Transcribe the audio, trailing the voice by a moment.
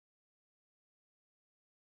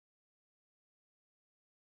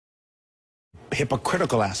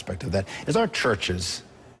hypocritical aspect of that is our churches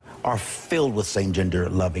are filled with same-gender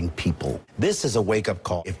loving people. This is a wake-up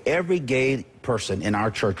call. If every gay person in our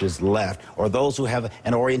churches left, or those who have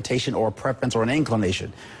an orientation or a preference or an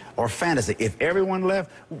inclination or fantasy, if everyone left,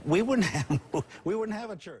 we wouldn't have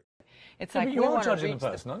a church. It's like you are judging the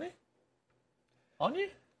person, aren't you?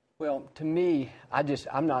 Well, to me,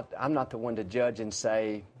 I'm not the one to judge and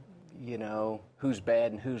say, you know, who's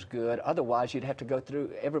bad and who's good. Otherwise, you'd have to go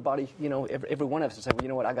through everybody, you know, every one of us and say, well, you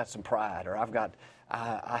know what, I got some pride, or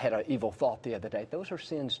I had an evil thought the other day. Those are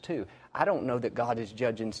sins too. I don't know that God is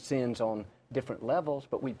judging sins on different levels,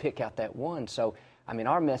 but we pick out that one. So, I mean,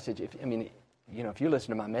 our message, you know, if you listen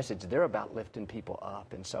to my message, they're about lifting people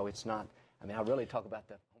up. And so it's not, I mean, I really talk about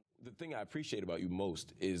The thing I appreciate about you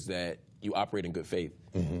most is that you operate in good faith.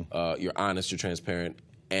 You're honest, you're transparent,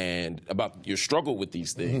 and about your struggle with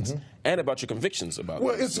these things, and about your convictions about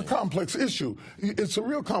Well, it's a complex issue. It's a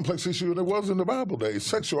real complex issue, and it was in the Bible days.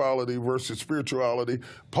 Sexuality versus spirituality.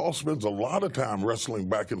 Paul spends a lot of time wrestling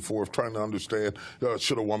back and forth, trying to understand,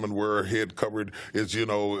 should a woman wear her head covered?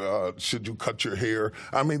 Should you cut your hair?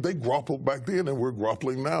 I mean, they grappled back then, and we're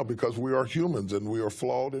grappling now because we are humans, and we are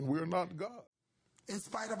flawed, and we are not God. In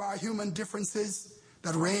spite of our human differences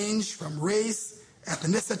that range from race,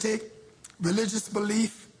 ethnicity, religious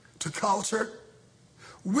belief to culture,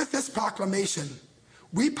 with this proclamation,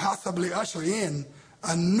 we possibly usher in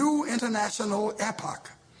a new international epoch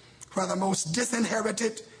where the most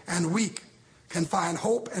disinherited and weak can find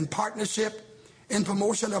hope and partnership in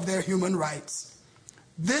promotion of their human rights.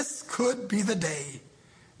 This could be the day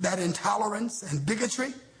that intolerance and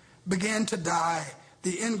bigotry begin to die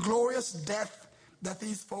the inglorious death that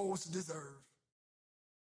these foes deserve.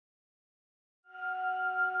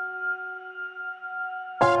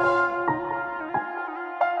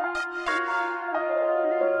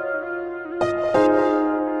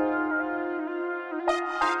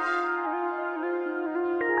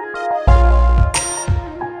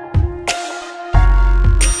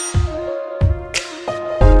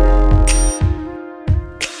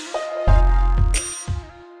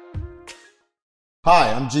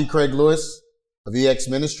 Hi, I'm G. Craige Lewis of EX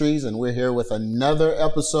Ministries, and we're here with another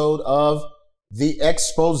episode of The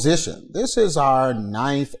Exposition. This is our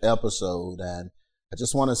 9th episode, and I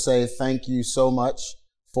just want to say thank you so much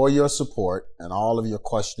for your support and all of your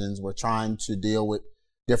questions. We're trying to deal with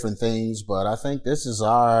different things, but I think this is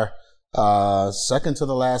our second to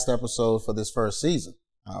the last episode for this first season.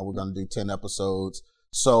 We're going to do 10 episodes.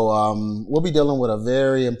 So we'll be dealing with a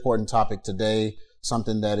very important topic today,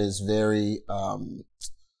 something that is very,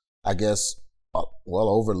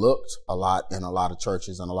 overlooked a lot in a lot of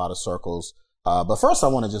churches and a lot of circles. But first, I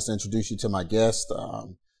want to just introduce you to my guest.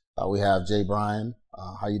 We have JayBrian.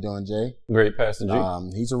 How you doing, Jay? Great, Pastor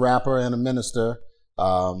G. He's a rapper and a minister,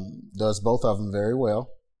 does both of them very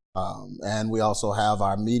well. And we also have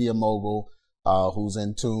our media mogul, who's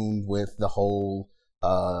in tune with the whole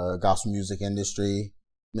gospel music industry,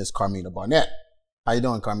 Miss Carmina Barnett. How you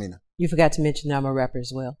doing, Carmina? You forgot to mention I'm a rapper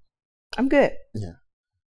as well. I'm good. Yeah.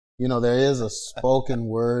 You know, there is a spoken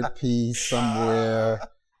word piece somewhere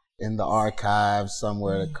in the archives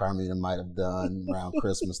somewhere that Carmina might have done around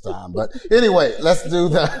Christmas time. But anyway, let's do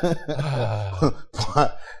the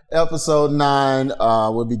episode 9.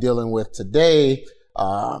 We'll be dealing with today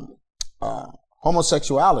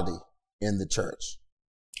homosexuality in the church.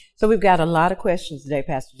 So we've got a lot of questions today,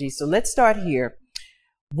 Pastor G. So let's start here.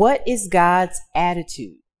 What is God's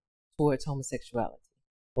attitude towards homosexuality?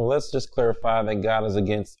 Well, let's just clarify that God is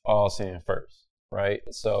against all sin first, right?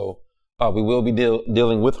 So we will be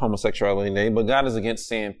dealing with homosexuality today, but God is against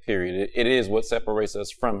sin, period. It is what separates us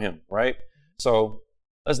from him, right? So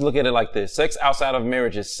let's look at it like this. Sex outside of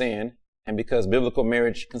marriage is sin. And because biblical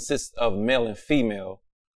marriage consists of male and female,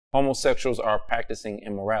 homosexuals are practicing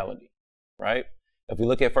immorality, right? If we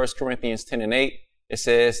look at 1 Corinthians 10:8, it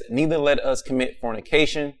says, neither let us commit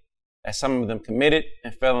fornication, as some of them committed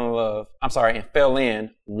and fell in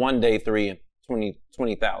one day 3 and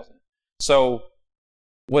 20,000. So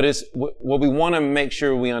what we want to make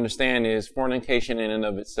sure we understand is fornication in and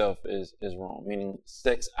of itself is wrong, meaning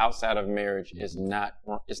sex outside of marriage is not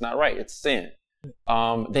right. It's sin.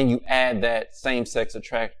 Then you add that same-sex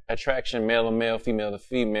attraction, male to male, female to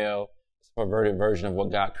female. It's a perverted version of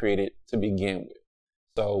what God created to begin with.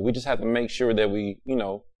 So we just have to make sure that we,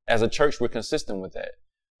 as a church, we're consistent with that.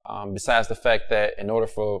 Besides the fact that in order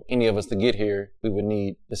for any of us to get here, we would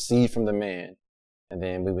need the seed from the man, and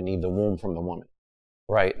then we would need the womb from the woman,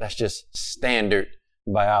 right? That's just standard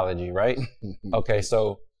biology, right? Okay,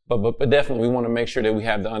 so, but definitely we want to make sure that we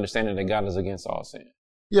have the understanding that God is against all sin.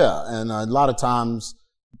 Yeah, and a lot of times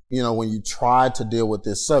when you try to deal with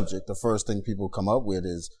this subject, the first thing people come up with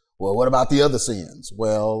is, well, what about the other sins?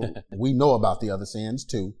 Well, we know about the other sins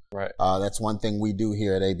too. Right. That's one thing we do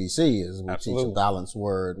here at ABC is we Absolutely. teach a balanced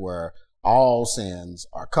word where all sins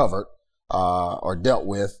are covered, or dealt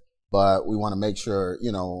with, but we want to make sure,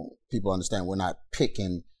 people understand we're not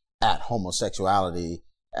picking at homosexuality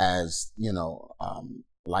as,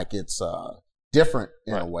 like it's, different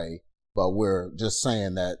in a way, but we're just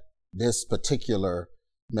saying that this particular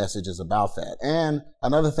message is about that. And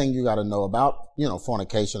another thing you got to know about,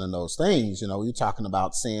 fornication and those things, you're talking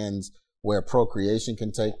about sins where procreation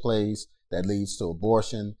can take place that leads to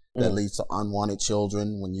abortion, that leads to unwanted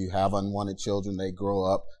children. When you have unwanted children, they grow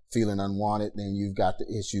up feeling unwanted. Then you've got the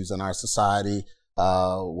issues in our society,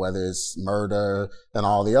 whether it's murder and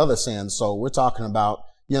all the other sins. So we're talking about,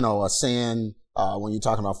 a sin, when you're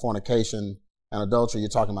talking about fornication and adultery, you're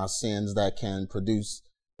talking about sins that can produce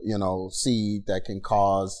seed that can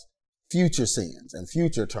cause future sins and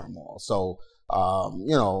future turmoil. So,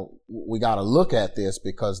 we got to look at this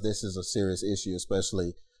because this is a serious issue,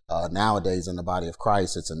 especially nowadays in the body of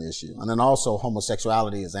Christ. It's an issue. And then also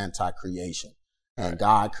homosexuality is anti-creation, and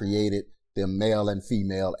God created them male and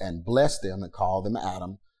female and blessed them and called them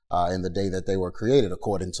Adam in the day that they were created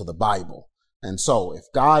according to the Bible. And so if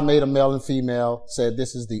God made a male and female, said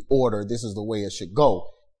this is the order, this is the way it should go,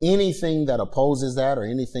 anything that opposes that or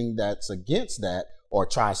anything that's against that or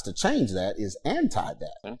tries to change that is anti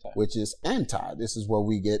that, which is anti. This is where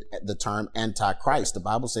we get the term antichrist. The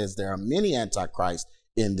Bible says there are many antichrists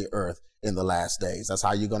in the earth in the last days. That's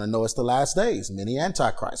how you're going to know it's the last days. Many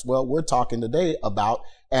antichrists. Well, we're talking today about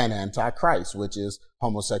an antichrist, which is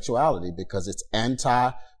homosexuality, because it's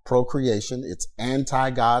anti-procreation. It's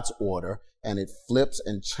anti-God's order, and it flips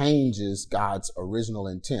and changes God's original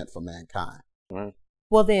intent for mankind. Right.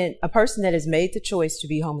 Well, then a person that has made the choice to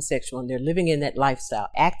be homosexual and they're living in that lifestyle,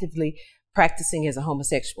 actively practicing as a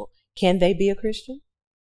homosexual, can they be a Christian?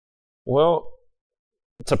 Well,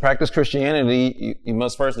 to practice Christianity, you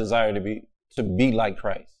must first desire to be like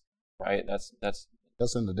Christ, right? That's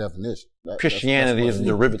in the definition. Christianity is a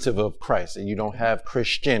derivative of Christ, and you don't have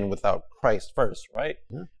Christian without Christ first, right?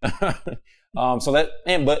 Yeah.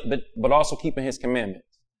 But also keeping His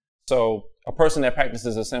commandments. So a person that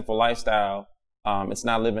practices a sinful lifestyle,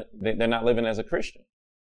 they're not living as a Christian.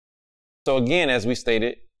 So again, as we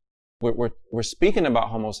stated, we're speaking about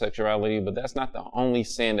homosexuality, but that's not the only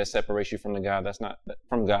sin that separates you from God, and that's not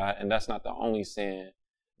the only sin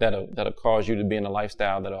that'll cause you to be in a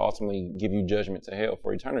lifestyle that'll ultimately give you judgment to hell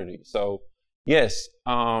for eternity. So yes,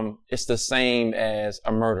 it's the same as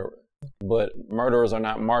a murderer, but murderers are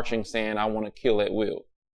not marching saying, I want to kill at will.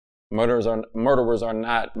 Murderers are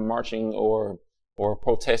not marching or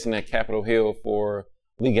protesting at Capitol Hill for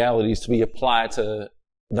legalities to be applied to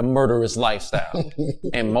the murderous lifestyle.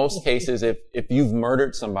 In most cases, if you've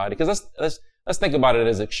murdered somebody, because let's think about it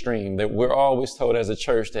as extreme, that we're always told as a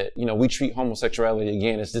church that, we treat homosexuality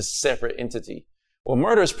again as this separate entity. Well,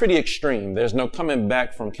 murder is pretty extreme. There's no coming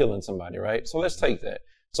back from killing somebody, right? So let's take that.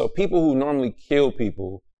 So people who normally kill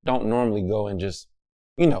people don't normally go and just,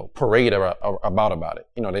 parade about it.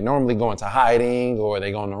 They normally go into hiding, or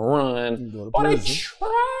they go on the run, or they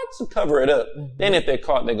try to cover it up. Mm-hmm. Then if they're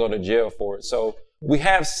caught, they go to jail for it. So we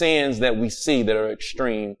have sins that we see that are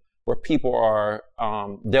extreme, where people are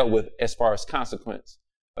dealt with as far as consequence,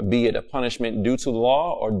 be it a punishment due to the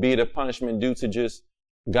law, or be it a punishment due to just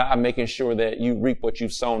God making sure that you reap what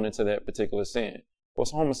you've sown into that particular sin. Well,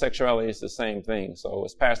 so homosexuality is the same thing. So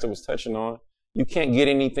as Pastor was touching on, you can't get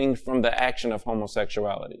anything from the action of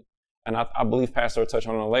homosexuality. And I believe Pastor will touch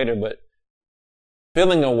on it later, but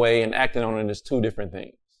feeling a way and acting on it is two different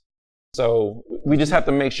things. So we just have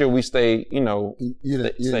to make sure we stay, you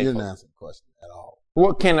didn't answer the question at all.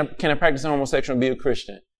 What can a practicing homosexual be a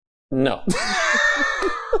Christian? No.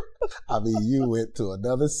 I mean, you went to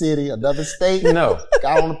another city, another state. No.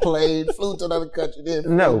 Got on a plane, flew to another country, then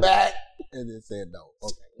flew back, and then said no.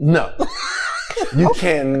 Okay. No. You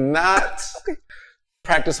cannot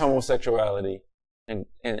practice homosexuality and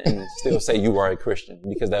still say you are a Christian,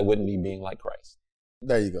 because that wouldn't be being like Christ.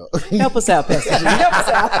 There you go. Help us out, Pastor. Help us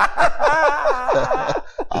out.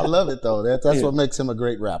 I love it though. That's what makes him a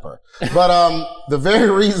great rapper. But the very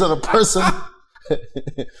reason a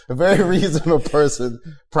person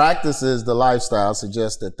practices the lifestyle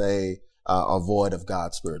suggests that they are void of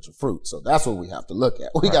God's spiritual fruit. So that's what we have to look at.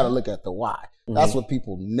 We got to look at the why. Mm-hmm. That's what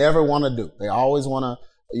people never want to do. They always want to,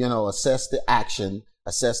 assess the action,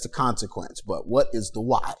 assess the consequence. But what is the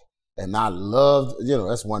why? And I love,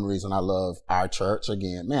 that's one reason I love our church.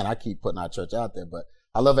 Again, man, I keep putting our church out there, but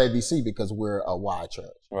I love ABC because we're a why church.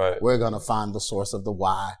 Right. We're going to find the source of the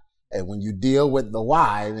why. And when you deal with the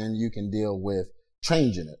why, then you can deal with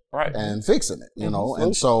changing it and fixing it, you know.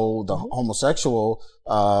 And so the homosexual,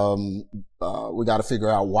 we got to figure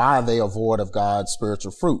out why they are void of God's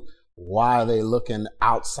spiritual fruit. Why are they looking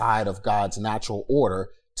outside of God's natural order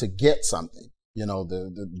to get something? You know,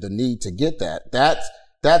 the need to get that.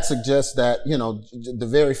 That suggests that, you know, the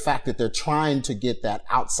very fact that they're trying to get that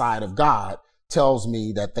outside of God tells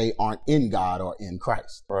me that they aren't in God or in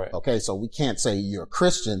Christ. Right. Okay. So we can't say you're a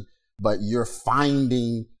Christian, but you're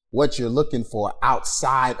finding what you're looking for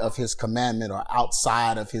outside of his commandment or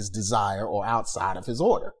outside of his desire or outside of his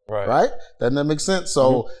order. Right? Doesn't that make sense?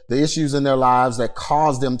 So the issues in their lives that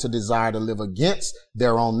cause them to desire to live against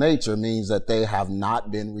their own nature means that they have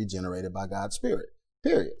not been regenerated by God's Spirit,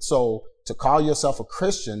 period. So to call yourself a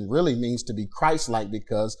Christian really means to be Christ-like,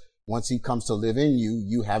 because once he comes to live in you,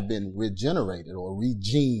 you have been regenerated or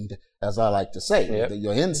regened, as I like to say. That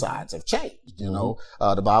your insides have changed, you know.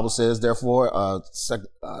 The Bible says, therefore, 2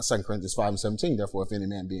 Corinthians 5:17, therefore, if any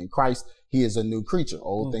man be in Christ, he is a new creature.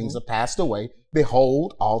 Old things are passed away.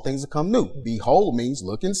 Behold, all things have come new. Behold means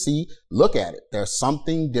look and see, look at it. There's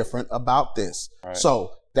something different about this.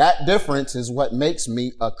 So that difference is what makes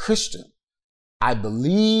me a Christian. I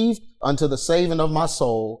believe unto the saving of my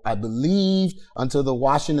soul. I believe unto the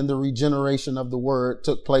washing and the regeneration of the word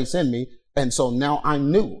took place in me. And so now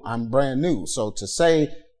I'm new. I'm brand new. So to say,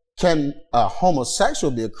 can a homosexual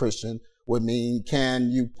be a Christian would mean, can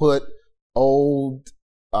you put old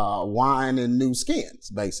wine in new skins,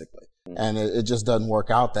 basically? And it just doesn't work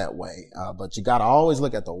out that way. But you got to always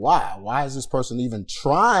look at the why. Why is this person even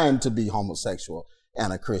trying to be homosexual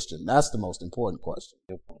and a Christian? That's the most important question.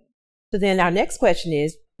 So then our next question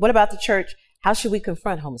is, what about the church? How should we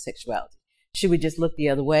confront homosexuality? Should we just look the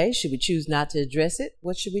other way? Should we choose not to address it?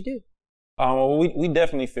 What should we do? Well, we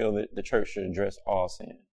definitely feel that the church should address all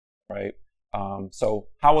sin, right? So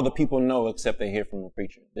how will the people know except they hear from the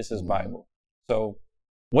preacher? This is Bible. So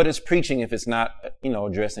what is preaching if it's not, you know,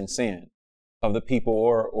 addressing sin of the people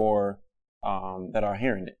or that are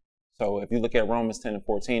hearing it? So if you look at Romans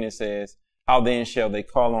 10:14, it says, how then shall they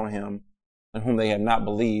call on him in whom they have not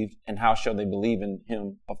believed, and how shall they believe in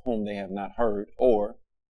him of whom they have not heard? Or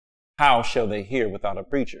how shall they hear without a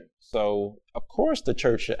preacher? So, of course, the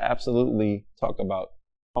church should absolutely talk about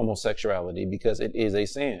homosexuality, because it is a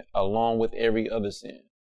sin, along with every other sin.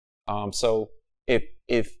 So,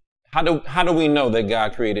 how do we know that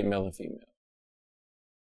God created male and female?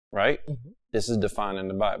 Right? This is defined in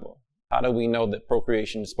the Bible. How do we know that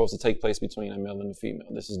procreation is supposed to take place between a male and a female?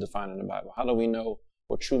 This is defined in the Bible. How do we know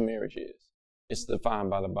what true marriage is? It's defined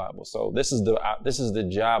by the Bible. So this is the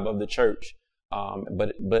job of the church.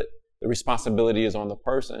 But the responsibility is on the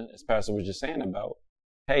person, as Pastor was just saying about,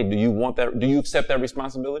 hey, do you want that? Do you accept that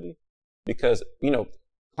responsibility? Because, you know,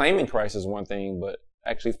 claiming Christ is one thing, but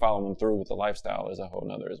actually following through with the lifestyle is a whole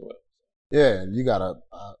nother as well. Yeah, you got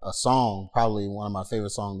a song, probably one of my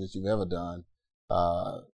favorite songs that you've ever done.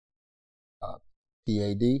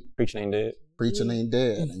 PAD. Preaching Ain't Dead. Preaching Ain't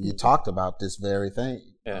Dead. And you talked about this very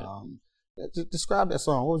thing. Yeah. Describe that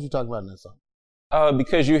song. What was you talking about in that song?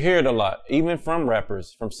 Because you hear it a lot, even from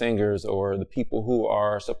rappers, from singers, or the people who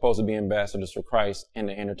are supposed to be ambassadors for Christ in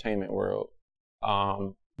the entertainment world.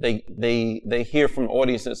 They hear from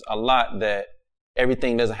audiences a lot that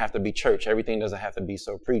everything doesn't have to be church. Everything doesn't have to be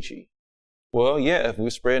so preachy. Well, yeah, if we're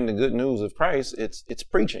spreading the good news of Christ, it's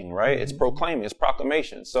preaching, right? It's proclaiming, it's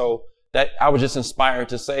proclamation. So that I was just inspired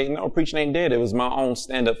to say, no, preaching ain't dead. It was my own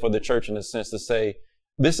stand up for the church, in a sense, to say,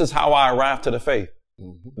 this is how I arrived to the faith.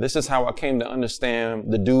 This is how I came to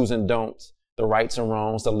understand the do's and don'ts, the rights and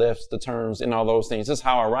wrongs, the lefts, the turns, and all those things. This is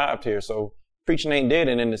how I arrived here. So preaching ain't dead.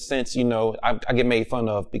 And in a sense, you know, I get made fun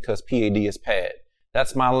of because PAD is pad.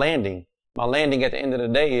 That's my landing. My landing at the end of the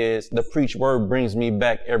day is the preach word brings me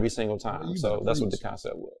back every single time. So that's what the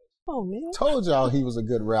concept was. Oh, man. Told y'all he was a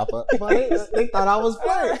good rapper, but they thought I was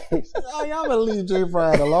playing. Oh, y'all better leave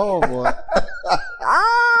JayBrian alone, boy.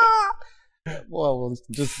 Boy, we'll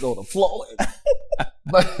just go to Floyd.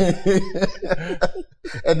 But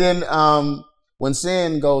and then when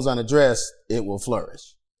sin goes unaddressed, it will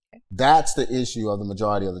flourish. That's the issue of the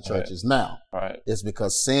majority of the churches now. It's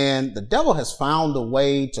because sin, the devil has found a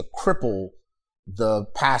way to cripple the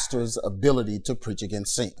pastor's ability to preach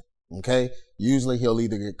against sin. Okay? Usually he'll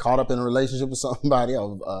either get caught up in a relationship with somebody,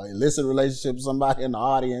 or illicit relationship with somebody in the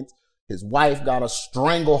audience. His wife got a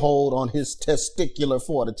stranglehold on his testicular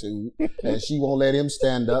fortitude, and she won't let him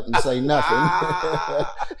stand up and say nothing.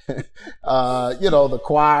 You know, the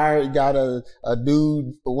choir, you got a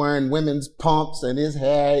dude wearing women's pumps, and his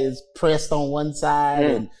hair is pressed on one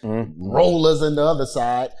side and rollers on the other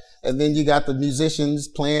side. And then you got the musicians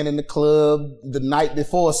playing in the club the night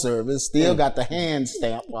before service, still got the hand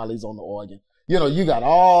stamp while he's on the organ. You know, you got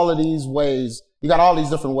all of these ways, you got all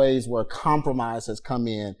these different ways where compromise has come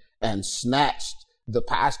in and snatched the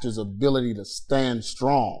pastor's ability to stand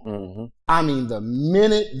strong. Mm-hmm. I mean, the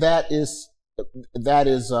minute the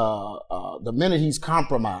minute he's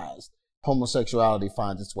compromised, homosexuality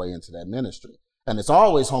finds its way into that ministry. And it's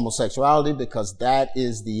always homosexuality because that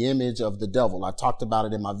is the image of the devil. I talked about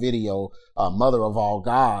it in my video, Mother of All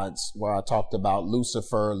Gods, where I talked about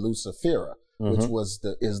Lucifer, Lucifera, which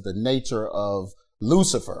is the nature of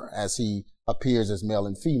Lucifer as he appears as male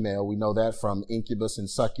and female. We know that from incubus and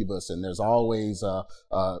succubus, and there's always a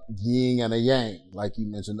yin and a yang, like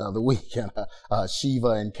you mentioned the other week, and Shiva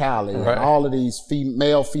and Kali, and all of these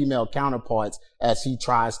male-female counterparts as he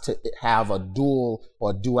tries to have a dual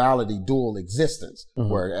existence,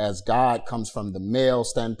 whereas God comes from the male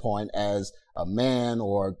standpoint as a man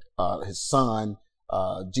or his son,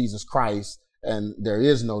 Jesus Christ, and there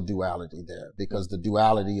is no duality there because the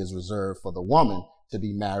duality is reserved for the woman to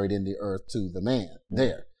be married in the earth to the man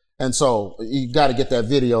there. And so you got to get that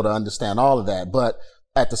video to understand all of that. But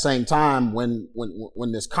at the same time, when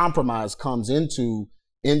this compromise comes into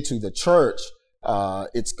the church,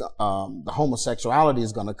 the homosexuality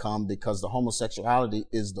is going to come because the homosexuality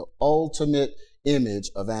is the ultimate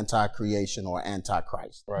image of anti-creation or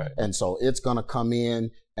antichrist. Right. And so it's going to come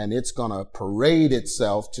in and it's going to parade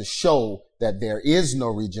itself to show that there is no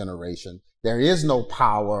regeneration. There is no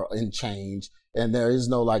power in change. And there is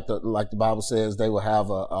no, like the Bible says, they will have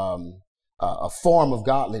a form of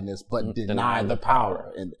godliness, but deny the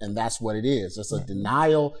power. And that's what it is. It's a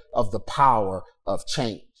denial of the power of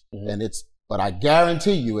change. But I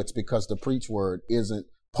guarantee you it's because the preach word isn't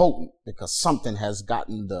potent, because something has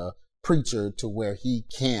gotten the preacher to where he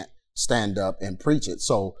can't stand up and preach it.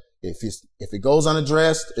 So if it goes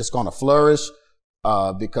unaddressed, it's going to flourish,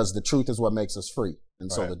 because the truth is what makes us free. And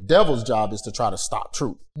so the devil's job is to try to stop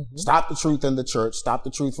truth, stop the truth in the church, stop the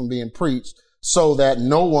truth from being preached so that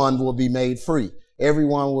no one will be made free.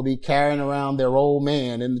 Everyone will be carrying around their old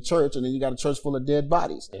man in the church. And then you got a church full of dead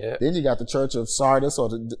bodies. Yeah. Then you got the church of Sardis or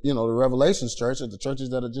the Revelations church, or the churches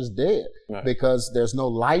that are just dead because there's no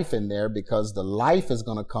life in there, because the life is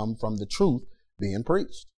going to come from the truth being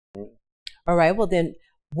preached. All right. Well, then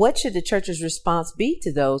what should the church's response be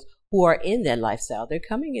to those who are in that lifestyle? They're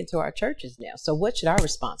coming into our churches now. So what should our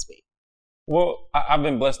response be? Well, I've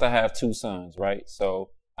been blessed to have 2 sons, right?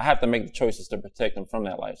 So I have to make the choices to protect them from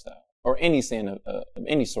that lifestyle or any sin of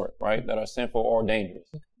any sort, right? That are sinful or dangerous.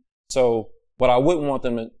 So what I wouldn't want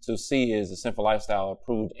them to see is a sinful lifestyle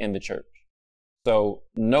approved in the church. So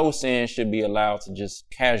no sin should be allowed to just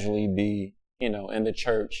casually be, in the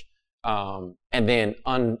church, and then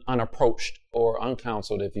unapproached or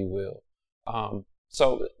uncounseled, if you will.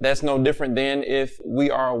 So that's no different than if we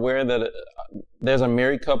are aware that there's a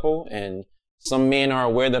married couple and some men are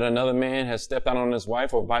aware that another man has stepped out on his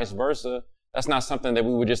wife or vice versa. That's not something that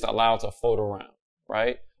we would just allow to float around,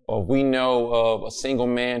 right? Or if we know of a single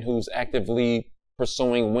man who's actively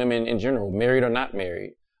pursuing women in general, married or not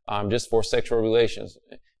married, just for sexual relations.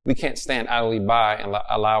 We can't stand idly by and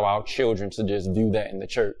allow our children to just do that in the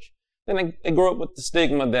church. Then they grow up with the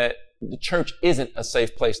stigma that the church isn't a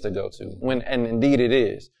safe place to go to, and indeed it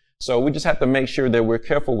is. So we just have to make sure that we're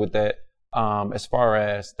careful with that, as far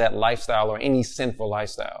as that lifestyle or any sinful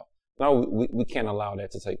lifestyle. No, we can't allow that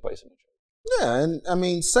to take place in the church. Yeah, and I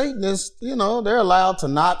mean, Satanists, they're allowed to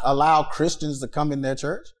not allow Christians to come in their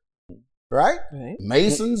church, right?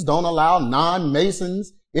 Masons don't allow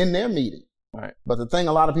non-Masons in their meeting. Right. But the thing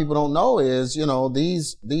a lot of people don't know is,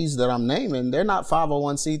 these that I'm naming, they're not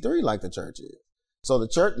 501c3 like the church is. So the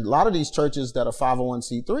church, a lot of these churches that are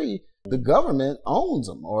 501c3, the government owns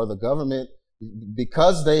them, or the government,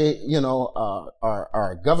 because they,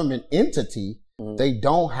 are a government entity, they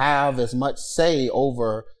don't have as much say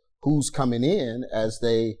over who's coming in as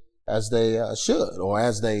they should, or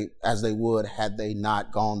as they would had they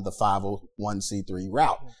not gone the 501c3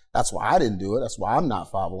 route. That's why I didn't do it. That's why I'm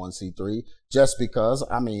not 501c3, just because,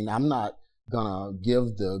 I'm not gonna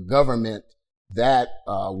give the government that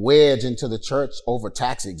wedge into the church over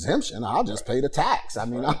tax exemption. I'll just pay the tax. It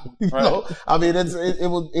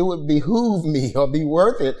would behoove me or be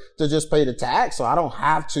worth it to just pay the tax, so I don't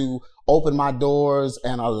have to open my doors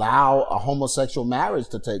and allow a homosexual marriage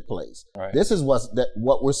to take place. Right. This is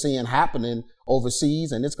what we're seeing happening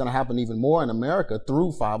overseas, and it's going to happen even more in America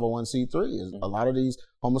through 501c3. A lot of these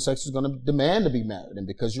homosexuals are going to demand to be married, and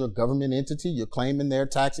because you're a government entity, you're claiming their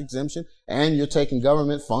tax exemption, and you're taking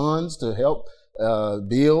government funds to help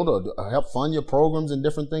build or help fund your programs and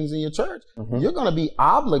different things in your church. You're going to be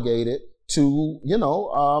obligated to, you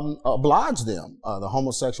know, oblige them, the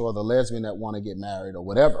homosexual or the lesbian that want to get married or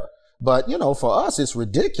whatever. But, you know, for us, it's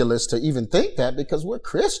ridiculous to even think that because we're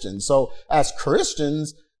Christians. So as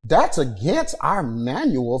Christians, that's against our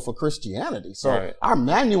manual for Christianity. So our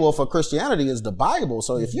manual for Christianity is the Bible.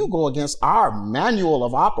 So if you go against our manual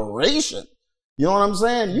of operation, you know what I'm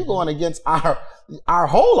saying? You're going against our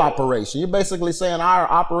whole operation. You're basically saying our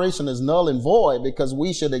operation is null and void because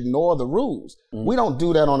we should ignore the rules. We don't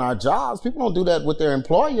do that on our jobs. People don't do that with their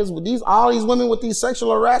employers. With all these women with these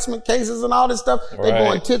sexual harassment cases and all this stuff, they're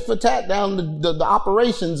going tit for tat down the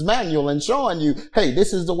operations manual and showing you, hey,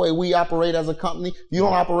 this is the way we operate as a company. If you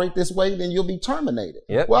don't operate this way, then you'll be terminated.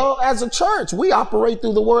 Well, as a church, we operate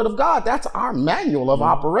through the Word of God. That's our manual of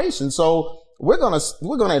operation. So we're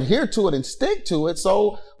gonna adhere to it and stick to it.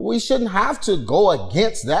 So we shouldn't have to go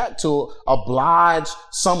against that to oblige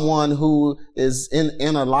someone who is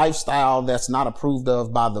in a lifestyle that's not approved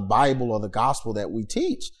of by the Bible or the gospel that we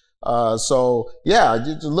teach. So yeah,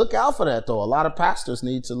 look out for that though. A lot of pastors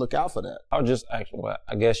need to look out for that. I'll just actually, well,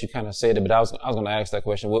 I guess you kind of said it, but I was going to ask that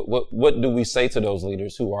question. What do we say to those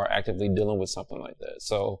leaders who are actively dealing with something like that?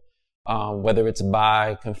 So, whether it's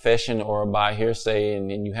by confession or by hearsay, and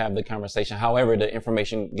then you have the conversation, however the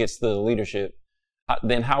information gets to the leadership,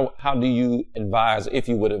 then how do you advise, if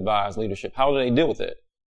you would advise leadership, how do they deal with it?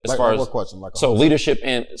 As far as what question?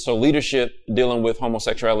 Leadership dealing with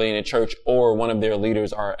homosexuality in a church, or one of their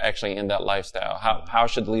leaders are actually in that lifestyle. How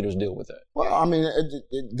should leaders deal with it? Well, I mean,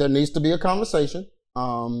 there needs to be a conversation,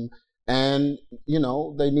 and you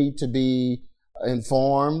know, they need to be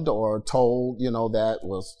informed or told, you know, that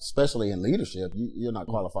was, especially in leadership, you're not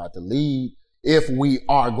qualified to lead if we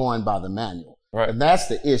are going by the manual. And that's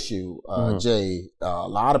the issue, Jay. A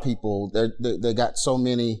lot of people, they got so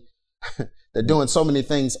many, they're doing so many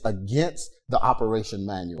things against the operation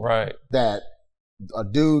manual that a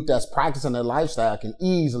dude that's practicing their lifestyle can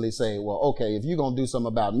easily say, well, okay, if you're going to do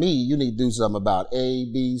something about me, you need to do something about A,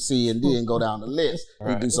 B, C, and D and go down the list. You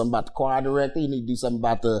need to do something about the choir director. You need to do something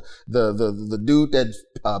about the dude that's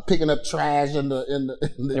picking up trash in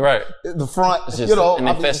the front. It's just, you know, an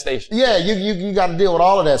infestation. Yeah, you got to deal with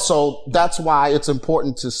all of that. So that's why it's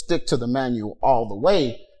important to stick to the manual all the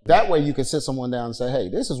way. That way you can sit someone down and say, hey,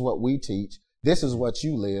 this is what we teach. This is what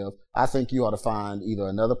you live. I think you ought to find either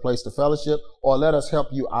another place to fellowship or let us help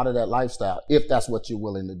you out of that lifestyle if that's what you're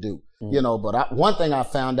willing to do. You know, but one thing I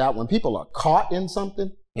found out, when people are caught in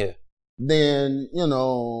something, then, you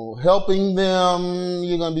know, helping them,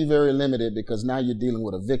 you're going to be very limited because now you're dealing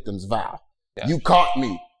with a victim's vow. You caught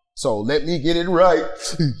me, so let me get it right.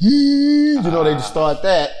 You know, they start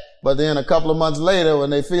that. But then a couple of months later,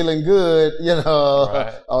 when they're feeling good, you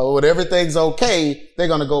know, when everything's okay, they're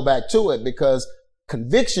going to go back to it because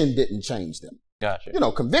conviction didn't change them. You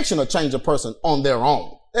know, conviction will change a person on their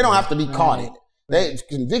own. They don't have to be caught in it.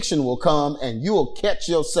 Conviction will come and you will catch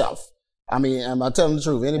yourself. I mean, am I telling the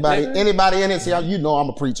truth? Anybody in it? See, you know I'm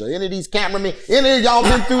a preacher. Any of these cameramen, any of y'all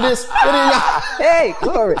been through this? Hey,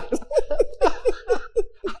 glory.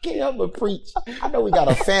 I can't help but preach. I know we got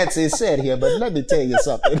a fancy set here, but let me tell you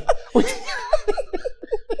something.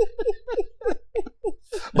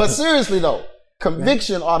 But seriously though,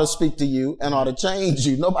 conviction ought to speak to you and ought to change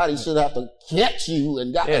you. Nobody should have to catch you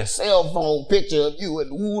and got a cell phone picture of you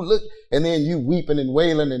and ooh, look, and then you weeping and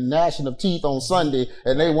wailing and gnashing of teeth on Sunday,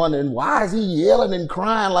 and they wondering, why is he yelling and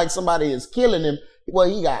crying like somebody is killing him? Well,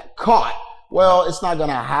 he got caught. Well, it's not going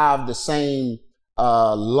to have the same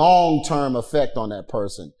long-term effect on that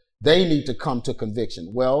person. They need to come to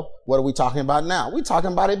conviction. Well, what are we talking about now? We're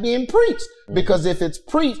talking about it being preached. Because if it's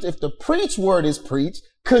preached, if the preached word is preached,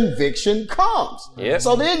 conviction comes.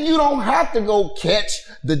 So then you don't have to go catch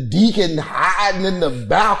the deacon hiding in the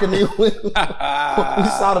balcony. We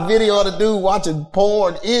saw the video of the dude watching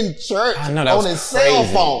porn in church on his cell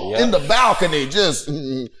phone in the balcony. Just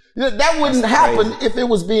that wouldn't happen if it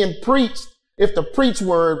was being preached. If the preach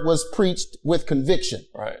word was preached with conviction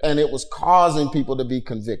and it was causing people to be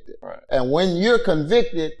convicted. And when you're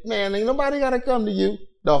convicted, man, ain't nobody got to come to you.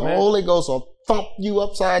 The Holy Ghost will thump you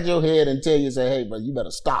upside your head and tell you, say, hey, bro, you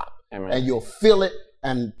better stop. And you'll feel it,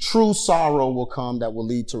 and true sorrow will come that will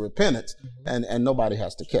lead to repentance, and nobody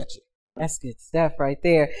has to catch it. That's good stuff right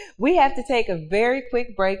there. We have to take a very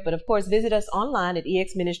quick break, but of course, visit us online at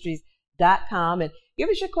exministries.com and give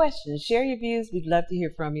us your questions, share your views. We'd love to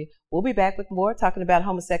hear from you. We'll be back with more talking about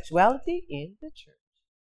homosexuality in the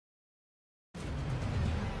church.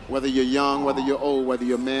 Whether you're young, whether you're old, whether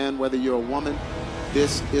you're a man, whether you're a woman,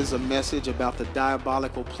 this is a message about the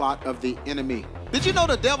diabolical plot of the enemy. Did you know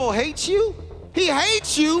the devil hates you? He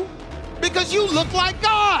hates you because you look like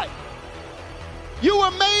God. You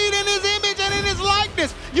were made in his image and in his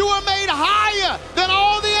likeness. You were made higher than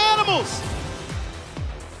all the animals.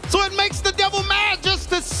 So it makes the devil mad just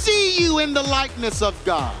to see you in the likeness of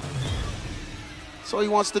God. So he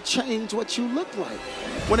wants to change what you look like.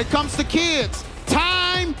 When it comes to kids,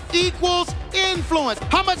 time equals influence.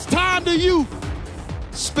 How much time do you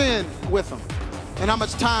spend with them? And how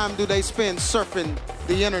much time do they spend surfing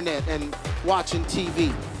the internet and watching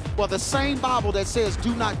TV? Well, the same Bible that says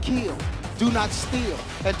do not kill, do not steal,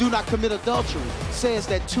 and do not commit adultery says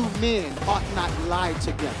that two men ought not lie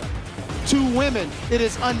together. Two women, it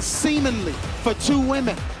is unseemly for two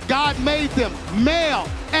women. God made them male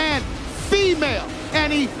and female,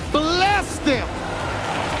 and he blessed them.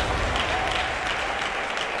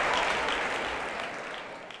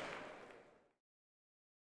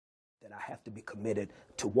 That I have to be committed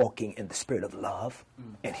to walking in the spirit of love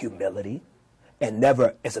and humility, and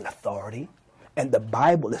never as an authority. And the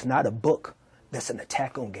Bible is not a book that's an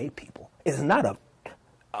attack on gay people. It's not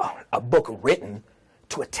a book written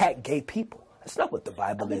to attack gay people. That's not what the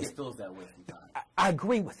Bible is. It feels that way sometimes. I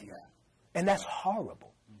agree with you. And that's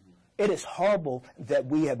horrible. It is horrible that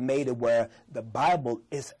we have made it where the Bible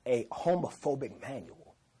is a homophobic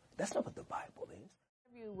manual. That's not what the Bible is.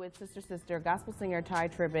 With Sister, gospel singer Ty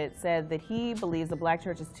Tribbett said that he believes the black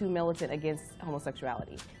church is too militant against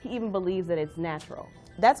homosexuality. He even believes that it's natural.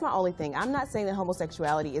 That's my only thing. I'm not saying that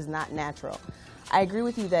homosexuality is not natural. I agree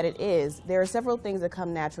with you that it is. There are several things that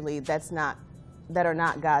come naturally that are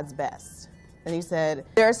not God's best. And he said,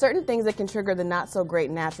 there are certain things that can trigger the not so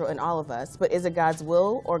great natural in all of us, but is it God's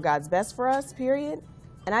will or God's best for us, period?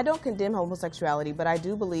 And I don't condemn homosexuality, but I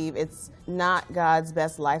do believe it's not God's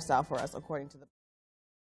best lifestyle for us, according to the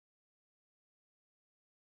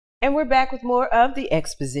And we're back with more of the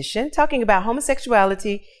exposition, talking about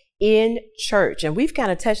homosexuality in church. And we've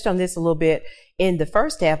kind of touched on this a little bit in the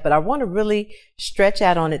first half, but I want to really stretch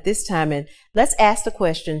out on it this time. And let's ask the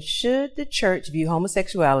question, should the church view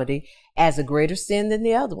homosexuality as a greater sin than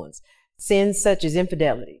the other ones? Sins such as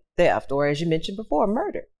infidelity, theft, or as you mentioned before,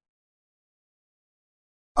 murder.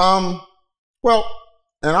 Well,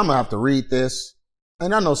 and I'm going to have to read this.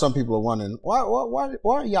 And I know some people are wondering, why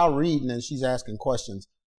are y'all reading and she's asking questions?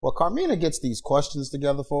 Well, Carmina gets these questions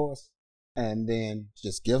together for us and then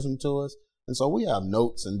just gives them to us. And so we have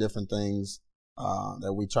notes and different things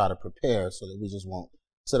that we try to prepare so that we just won't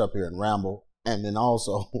sit up here and ramble. And then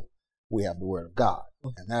also we have the Word of God.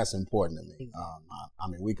 And that's important to me. I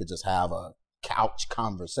mean, we could just have a couch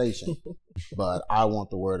conversation, but I want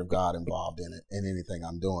the Word of God involved in it, in anything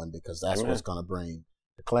I'm doing, because that's what's going to bring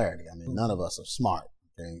the clarity. I mean, none of us are smart.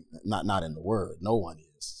 Okay? Not in the Word. No one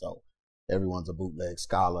is. So everyone's a bootleg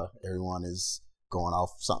scholar. Everyone is going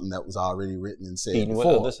off something that was already written and said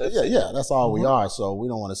before. Yeah, that's all we are. So we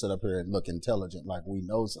don't want to sit up here and look intelligent like we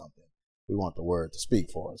know something. We want the Word to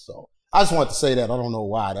speak for us. So I just want to say that. I don't know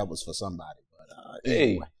why that was for somebody, but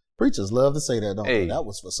anyway, preachers love to say that, don't they? That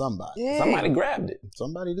was for somebody. Somebody grabbed it.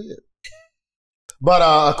 Somebody did.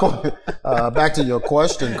 But back to your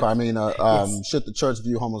question, Carmina, should the church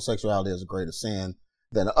view homosexuality as a greater sin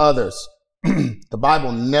than others? The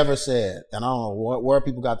Bible never said, and I don't know where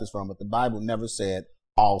people got this from, but the Bible never said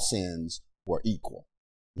all sins were equal.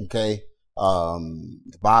 Okay?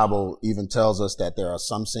 The Bible even tells us that there are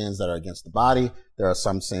some sins that are against the body. There are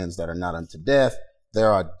some sins that are not unto death.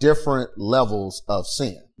 There are different levels of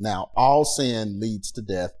sin. Now, all sin leads to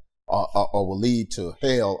death or will lead to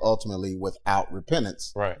hell ultimately without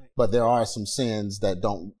repentance. Right. But there are some sins that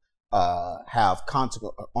don't have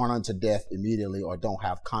aren't unto death immediately or don't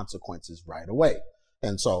have consequences right away.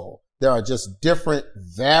 And so there are just different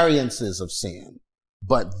variances of sin.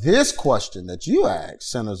 But this question that you asked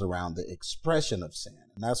centers around the expression of sin.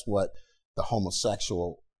 And that's what the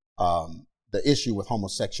the issue with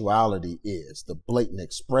homosexuality is, the blatant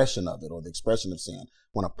expression of it, or the expression of sin.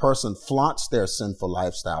 When a person flaunts their sinful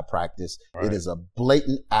lifestyle practice, it is a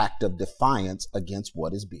blatant act of defiance against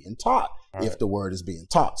what is being taught, if the word is being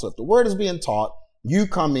taught. So if the word is being taught, you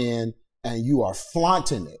come in and you are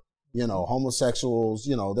flaunting it. You know, homosexuals,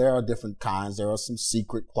 you know, there are different kinds. There are some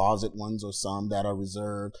secret closet ones or some that are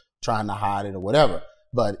reserved, trying to hide it or whatever.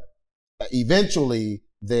 But eventually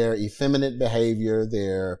their effeminate behavior,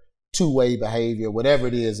 their two-way behavior, whatever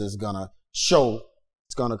it is going to show.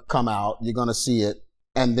 It's going to come out. You're going to see it.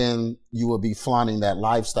 And then you will be flaunting that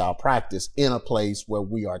lifestyle practice in a place where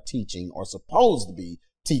we are teaching, or supposed to be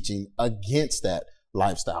teaching, against that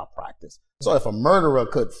lifestyle practice. So if a murderer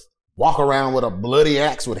could walk around with a bloody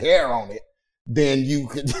axe with hair on it, then you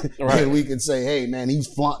could, then we could say, hey man, he's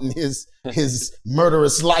flaunting his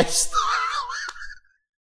murderous lifestyle.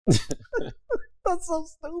 That's so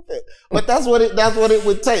stupid. But that's what it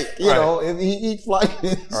would take, you know, if he flies.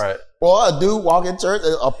 Right. Or a dude walk in church,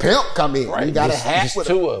 a pimp come in. Right. He got a hat just with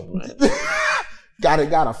two of them.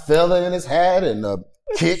 got a feather in his hat and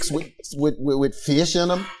kicks with fish in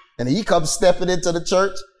them. And he comes stepping into the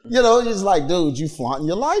church. You know, it's like, dude, you flaunting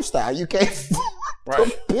your lifestyle. You can't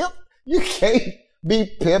pimp. You can't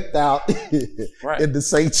be pimped out in the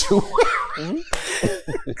sanctuary.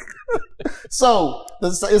 So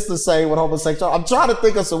it's the same with homosexual. I'm trying to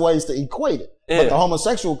think of some ways to equate it. But the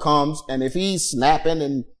homosexual comes, and if he's snapping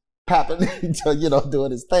and papping, you know,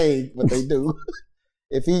 doing his thing, what they do.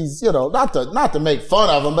 If he's, you know, not to make fun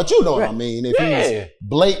of him, but you know what I mean. If he's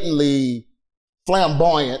blatantly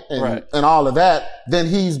flamboyant and all of that, then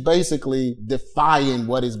he's basically defying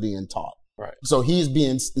what is being taught. Right. So he's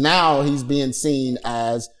being seen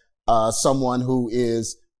as someone who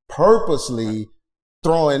is purposely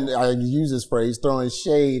throwing, I use this phrase, throwing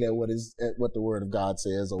shade at what the Word of God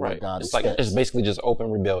says or what God expects. It's basically just open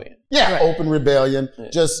rebellion. Yeah, open rebellion. Yeah.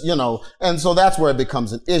 Just, you know, and so that's where it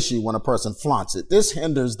becomes an issue when a person flaunts it. This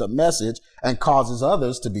hinders the message and causes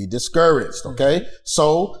others to be discouraged, okay?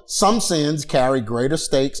 So some sins carry greater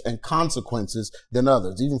stakes and consequences than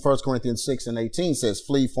others. Even 1 Corinthians 6:18 says,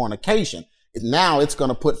 flee fornication. Now it's going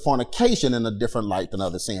to put fornication in a different light than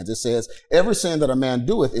other sins. It says, every sin that a man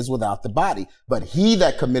doeth is without the body, but he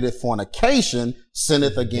that committeth fornication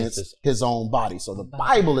sinneth against his own body. So the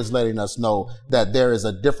Bible is letting us know that there is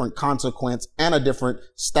a different consequence and a different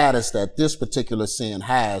status that this particular sin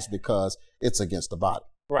has because it's against the body.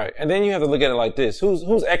 Right. And then you have to look at it like this.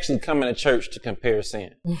 Who's actually coming to church to compare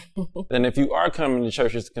sin? And if you are coming to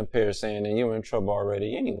churches to compare sin, then you're in trouble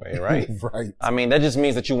already anyway, right? Right. I mean, that just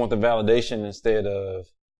means that you want the validation instead of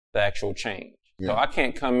the actual change. Yeah. So I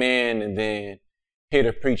can't come in and then hear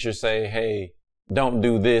the preacher say, hey, don't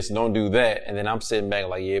do this, don't do that. And then I'm sitting back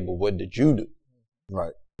like, yeah, but what did you do?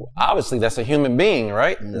 Right. Well, obviously, that's a human being,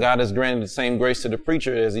 right? Yeah. God has granted the same grace to the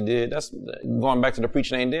preacher as he did. That's going back to the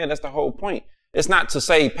preacher ain't dead. That's the whole point. It's not to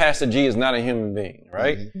say Pastor G is not a human being,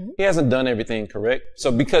 right? Mm-hmm. He hasn't done everything correct. So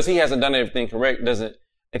because he hasn't done everything correct doesn't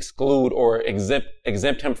exclude or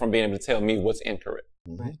exempt him from being able to tell me what's incorrect.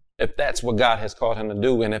 Mm-hmm. If that's what God has called him to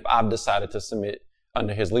do, and if I've decided to submit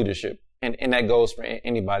under his leadership, and that goes for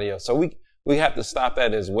anybody else. So we have to stop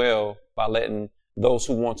that as well by letting those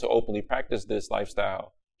who want to openly practice this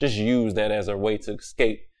lifestyle just use that as a way to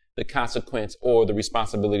escape the consequence or the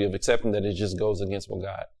responsibility of accepting that it just goes against what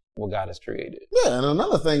God has created. Yeah, and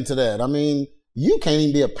another thing to that, I mean, you can't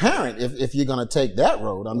even be a parent if you're going to take that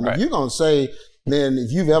road. I mean, if you're going to say, then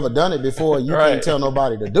if you've ever done it before, you can't tell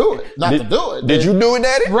nobody to do it, to do it. Did you do it,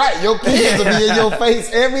 Daddy? Right, your kids will be in your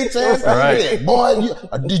face every chance you get. Boy,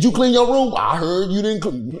 did you clean your room? I heard you didn't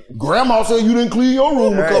clean. Grandma said you didn't clean your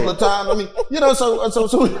room a couple of times. I mean, you know, so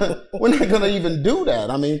we're not going to even do that.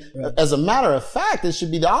 I mean, as a matter of fact, it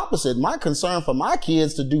should be the opposite. My concern for my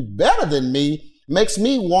kids to do better than me makes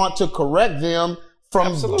me want to correct them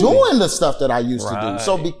from doing the stuff that I used to do.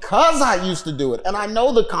 So because I used to do it and I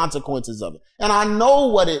know the consequences of it and I know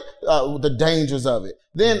what the dangers of it,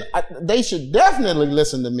 then they should definitely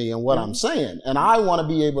listen to me and what I'm saying. And I want to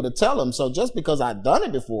be able to tell them. So just because I've done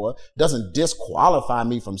it before doesn't disqualify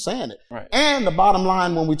me from saying it. Right. And the bottom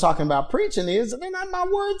line when we're talking about preaching is they're not my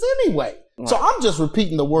words anyway. Right. So I'm just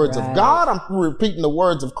repeating the words of God. I'm repeating the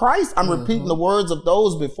words of Christ. I'm repeating the words of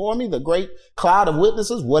those before me, the great cloud of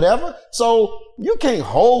witnesses, whatever. So you can't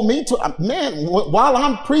hold me to, man, while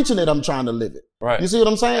I'm preaching it, I'm trying to live it. Right. You see what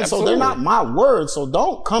I'm saying? Absolutely. So they're not my words. So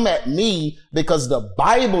don't come at me because the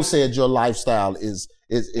Bible said your lifestyle is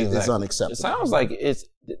unacceptable. It sounds like it's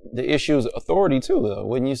the issue is authority too, though,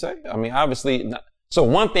 wouldn't you say? I mean, obviously not. So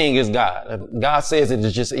one thing is God. God says it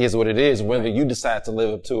just is what it is, whether you decide to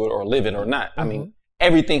live up to it or live it or not. I mean,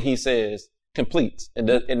 everything he says completes.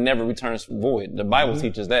 It never returns void. The Bible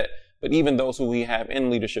teaches that. But even those who we have in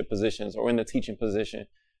leadership positions or in the teaching position,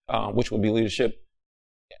 which would be leadership,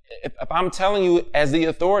 if I'm telling you as the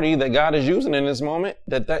authority that God is using in this moment,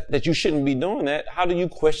 that you shouldn't be doing that, how do you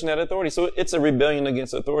question that authority? So it's a rebellion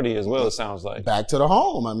against authority as well, it sounds like. Back to the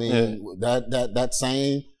home. I mean, that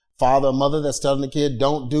same father or mother that's telling the kid,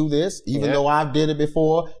 don't do this, even though I've did it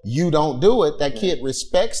before, you don't do it. That kid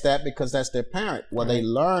respects that because that's their parent. Well, they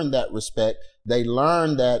learn that respect. They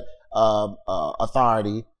learn that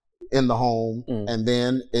authority in the home, and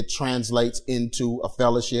then it translates into a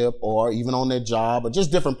fellowship or even on their job or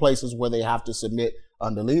just different places where they have to submit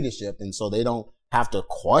under leadership. And so they don't have to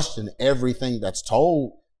question everything that's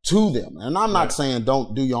told to them. And I'm not saying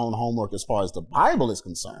don't do your own homework as far as the Bible is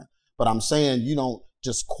concerned, but I'm saying you don't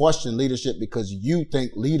just question leadership because you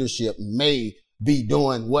think leadership may be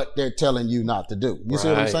doing what they're telling you not to do. You see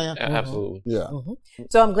what I'm saying? Absolutely. Yeah.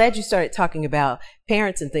 So I'm glad you started talking about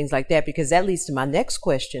parents and things like that, because that leads to my next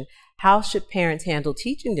question. How should parents handle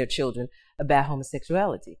teaching their children about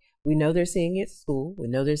homosexuality? We know they're seeing it at school. We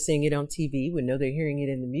know they're seeing it on TV. We know they're hearing it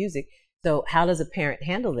in the music. So how does a parent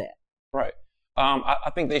handle that? Right.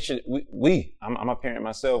 I think they should, I'm a parent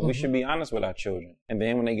myself, we should be honest with our children. And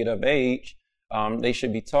then when they get of age, they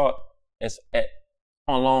should be taught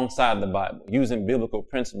alongside the Bible, using biblical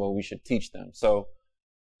principle, we should teach them. So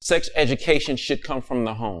sex education should come from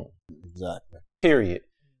the home. Exactly. Period.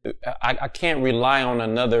 I can't rely on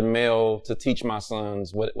another male to teach my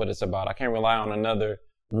sons what it's about. I can't rely on another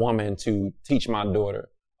woman to teach my daughter.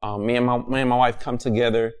 Me and my wife come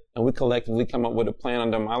together and we collectively come up with a plan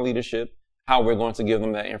under my leadership, how we're going to give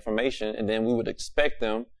them that information. And then we would expect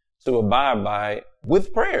them to abide by it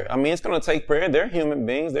with prayer. I mean, it's going to take prayer. They're human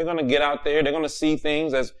beings. They're going to get out there. They're going to see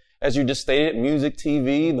things as you just stated, music,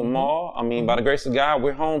 TV, the mall. I mean, by the grace of God,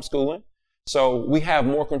 we're homeschooling. So we have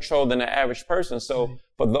more control than the average person. So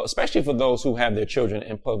especially for those who have their children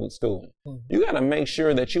in public schooling, you got to make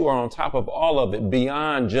sure that you are on top of all of it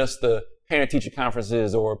beyond just the parent-teacher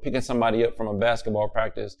conferences or picking somebody up from a basketball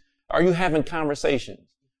practice. Are you having conversations?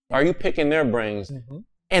 Are you picking their brains?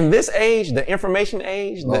 In this age, the information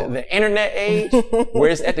age, the internet age, where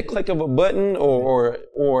it's at the click of a button or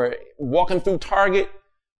walking through Target.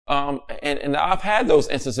 And I've had those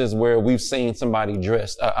instances where we've seen somebody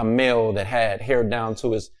dressed, a male that had hair down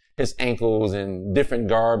to his ankles and different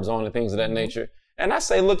garbs on and things of that nature. And I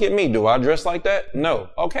say, look at me. Do I dress like that? No.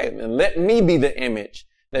 Okay. Then let me be the image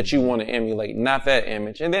that you want to emulate, not that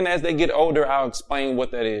image. And then as they get older, I'll explain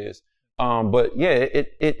what that is. But yeah,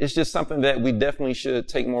 it's just something that we definitely should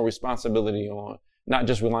take more responsibility on, not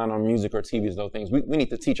just relying on music or TV, those things. We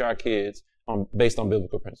need to teach our kids based on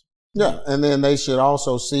biblical principles. Yeah. And then they should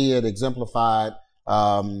also see it exemplified,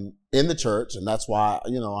 in the church. And that's why,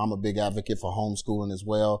 I'm a big advocate for homeschooling as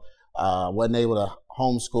well. Wasn't able to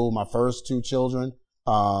homeschool my first two children.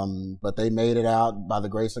 But they made it out by the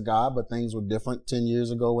grace of God, but things were different 10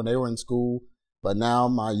 years ago when they were in school. But now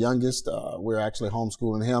my youngest, we're actually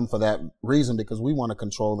homeschooling him for that reason, because we want to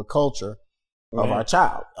control the culture of our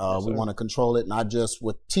child. We want to control it not just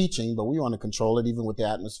with teaching, but we want to control it even with the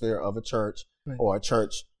atmosphere of a church or a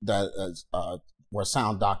church that is, where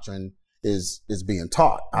sound doctrine is being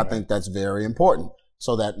taught. I think that's very important,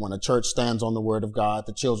 so that when a church stands on the word of God,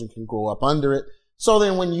 the children can grow up under it. So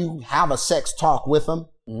then when you have a sex talk with them,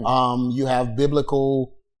 you have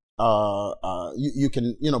biblical, you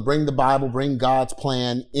can, bring the Bible, bring God's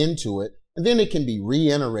plan into it, and then it can be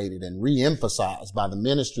reiterated and reemphasized by the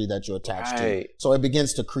ministry that you're attached to. So it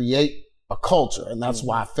begins to create a culture, and that's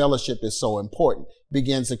why fellowship is so important. It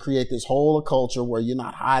begins to create this whole culture where you're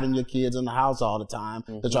not hiding your kids in the house all the time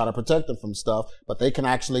to try to protect them from stuff, but they can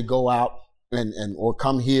actually go out or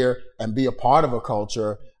come here and be a part of a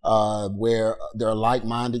culture where there are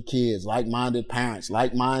like-minded kids, like-minded parents,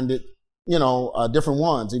 like-minded, different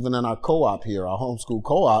ones. Even in our co-op here, our homeschool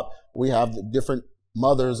co-op, we have the different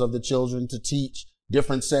mothers of the children to teach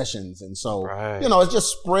different sessions. And so, it's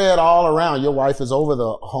just spread all around. Your wife is over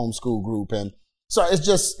the homeschool group. And so it's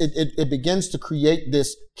just, it begins to create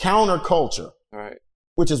this counterculture,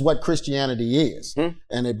 which is what Christianity is.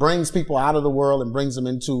 And it brings people out of the world and brings them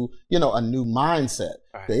into, a new mindset.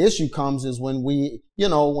 The issue comes is when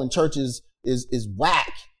when church is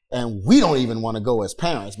whack, and we don't even want to go as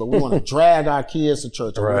parents, but we want to drag our kids to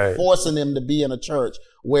church. And we're forcing them to be in a church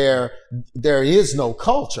where there is no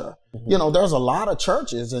culture. There's a lot of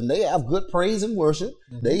churches and they have good praise and worship.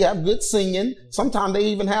 They have good singing. Sometimes they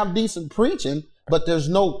even have decent preaching, but there's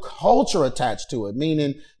no culture attached to it.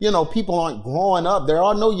 Meaning, people aren't growing up. There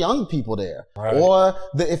are no young people there. Or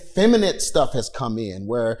the effeminate stuff has come in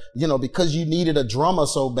where, because you needed a drummer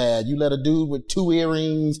so bad, you let a dude with 2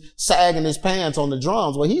 earrings sagging his pants on the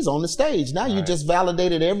drums. Well, he's on the stage. Now you just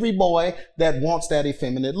validated every boy that wants that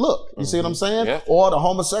effeminate look. You see what I'm saying? Or the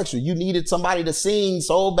homosexual. You needed somebody to sing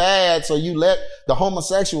so bad, so you let the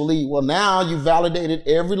homosexual lead. Well, now you validated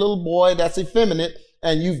every little boy that's effeminate,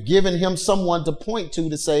 and you've given him someone to point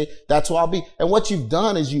to say, that's who I'll be. And what you've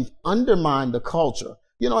done is you've undermined the culture.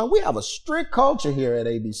 And we have a strict culture here at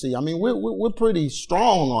ABC. I mean, we're pretty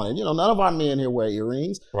strong on it. None of our men here wear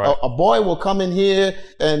earrings. A boy will come in here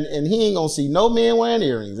and he ain't gonna see no men wearing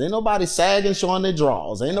earrings. Ain't nobody sagging, showing their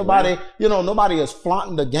drawers. Ain't nobody, nobody is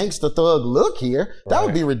flaunting the gangster thug look here. That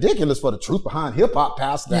would be ridiculous for the Truth Behind Hip Hop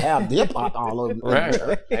pastor to have hip hop all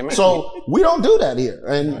over. So we don't do that here.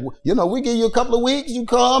 And, we give you a couple of weeks, you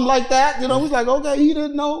come like that. We's like, okay, he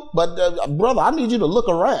didn't know. But, brother, I need you to look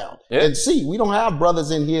around and see. We don't have brothers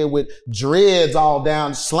brothers in here with dreads all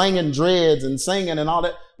down, slinging dreads and singing and all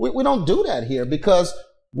that. We don't do that here because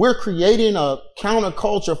we're creating a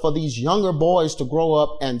counterculture for these younger boys to grow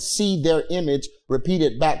up and see their image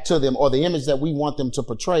repeated back to them, or the image that we want them to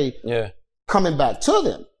portray coming back to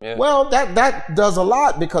them. Yeah. Well, that does a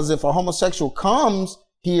lot, because if a homosexual comes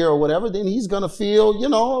here or whatever, then he's going to feel, you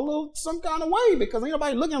know, a little some kind of way, because ain't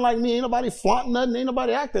nobody looking like me, ain't nobody flaunting nothing, ain't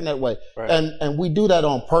nobody acting that way. Right. And we do that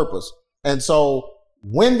on purpose. And so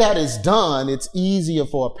when that is done, it's easier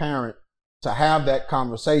for a parent to have that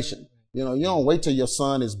conversation. You know, you don't wait till your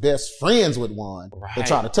son is best friends with one to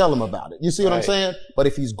try to tell him about it. You see what I'm saying? But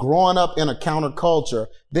if he's growing up in a counterculture,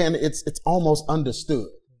 then it's almost understood.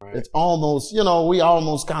 Right. It's almost, you know, we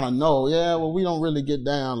almost kind of know, yeah, well, we don't really get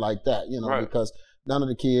down like that, you know, because none of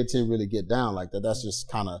the kids here really get down like that. That's just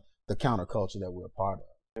kind of the counterculture that we're a part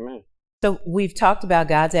of. Amen. So we've talked about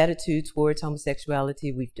God's attitude towards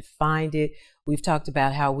homosexuality. We've defined it. We've talked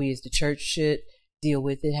about how we as the church should deal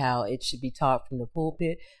with it, how it should be taught from the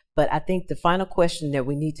pulpit. But I think the final question that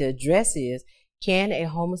we need to address is, can a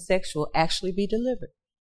homosexual actually be delivered?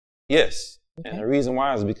 Yes. Okay. And the reason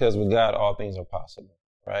why is because with God, all things are possible,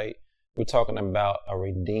 right? We're talking about a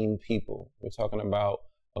redeemed people. We're talking about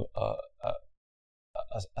a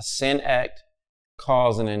sin act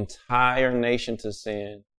caused an entire nation to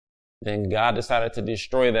sin. Then God decided to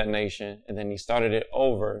destroy that nation, and then he started it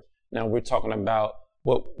over. Now we're talking about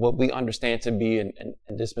what we understand to be a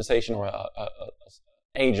dispensation or a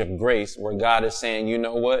age of grace, where God is saying, you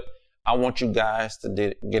know what? I want you guys to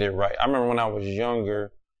get it right. I remember when I was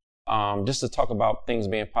younger, just to talk about things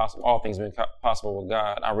being possible, all things being possible with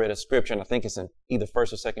God, I read a scripture, and I think it's in either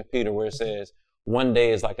 1st or 2nd Peter, where it says, 1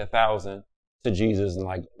 day is like 1,000 to Jesus, and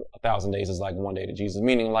like 1,000 days is like 1 day to Jesus,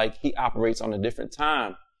 meaning like he operates on a different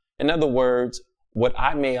time. In other words, what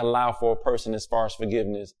I may allow for a person as far as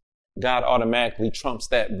forgiveness, God automatically trumps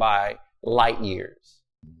that by light years.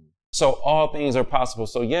 So all things are possible.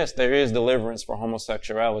 So yes, there is deliverance for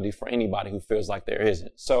homosexuality for anybody who feels like there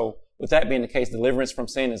isn't. So with that being the case, deliverance from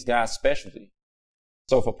sin is God's specialty.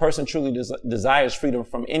 So if a person truly desires freedom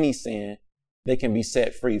from any sin, they can be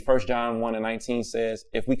set free. 1 John 1:19 says,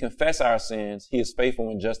 if we confess our sins, he is faithful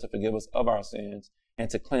and just to forgive us of our sins and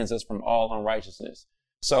to cleanse us from all unrighteousness.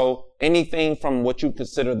 So anything from what you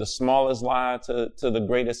consider the smallest lie to the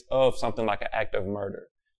greatest of something like an act of murder.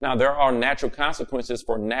 Now, there are natural consequences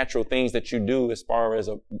for natural things that you do as far as,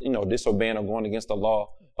 disobeying or going against the law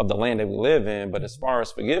of the land that we live in. But as far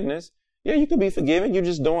as forgiveness, yeah, you could be forgiven. You're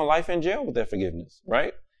just doing life in jail with that forgiveness,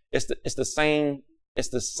 right? It's the same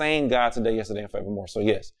God today, yesterday, and forevermore. So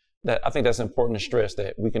yes, I think that's important to stress,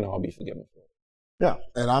 that we can all be forgiven for it. Yeah,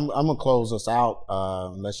 and I'm gonna close us out.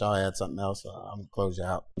 Unless y'all had something else, I'm gonna close you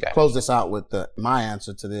out. Okay. Close this out with my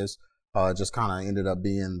answer to this. Just kind of ended up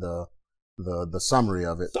being the summary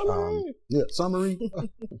of it. Summary.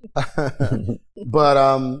 But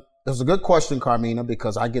it was a good question, Carmina,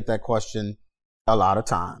 because I get that question a lot of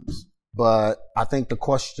times. But I think the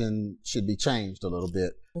question should be changed a little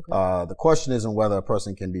bit. Okay. The question isn't whether a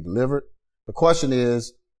person can be delivered. The question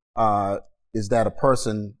is that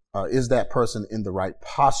person in the right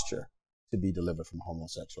posture to be delivered from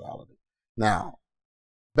homosexuality? Now,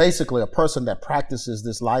 basically, a person that practices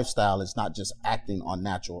this lifestyle is not just acting on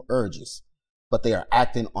natural urges, but they are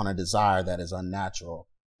acting on a desire that is unnatural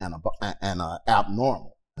and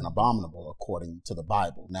abnormal and abominable according to the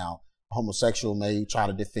Bible. Now, a homosexual may try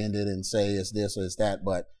to defend it and say it's this or it's that,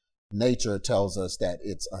 but nature tells us that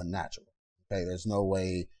it's unnatural. Okay, there's no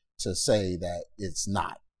way to say that it's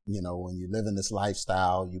not. You know, when you live in this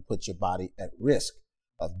lifestyle, you put your body at risk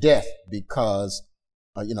of death because,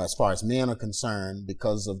 as far as men are concerned,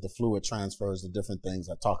 because of the fluid transfers, the different things,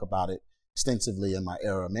 I talk about it extensively in my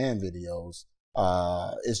Era Man videos.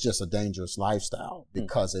 It's just a dangerous lifestyle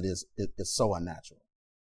because it's so unnatural.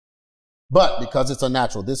 But because it's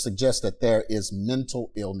unnatural, this suggests that there is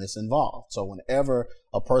mental illness involved. So whenever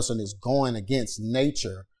a person is going against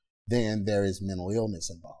nature, then there is mental illness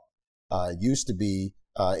involved. It used to be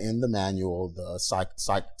in the manual, the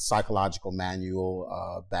psychological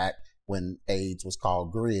manual, back when AIDS was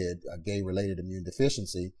called GRID, a gay-related immune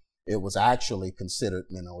deficiency, it was actually considered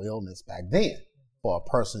mental illness back then for a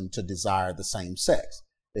person to desire the same sex.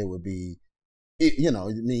 It would be,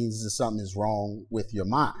 it means that something is wrong with your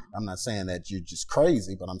mind. I'm not saying that you're just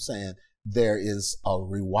crazy, but I'm saying there is a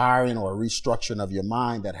rewiring or a restructuring of your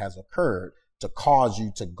mind that has occurred to cause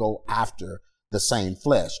you to go after the same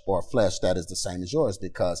flesh, or a flesh that is the same as yours,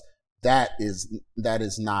 because that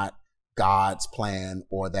is not God's plan,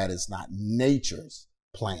 or that is not nature's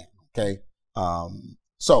plan. Okay.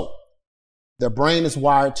 So their brain is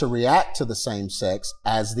wired to react to the same sex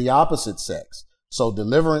as the opposite sex. So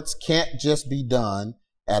deliverance can't just be done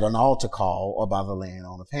at an altar call or by the laying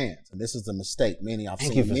on of hands. And this is the mistake. I've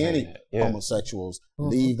seen many homosexuals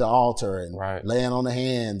leave the altar and laying on the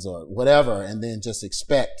hands or whatever, and then just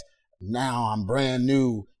expect, now I'm brand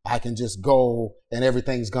new, I can just go and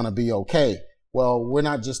everything's going to be okay. Well, we're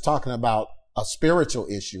not just talking about a spiritual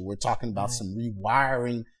issue. We're talking about some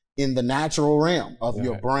rewiring in the natural realm of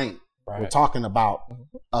your brain. We're talking about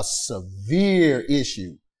a severe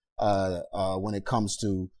issue when it comes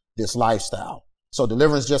to this lifestyle. So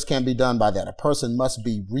deliverance just can't be done by that. A person must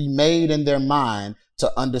be remade in their mind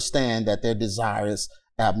to understand that their desire is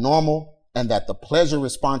abnormal and that the pleasure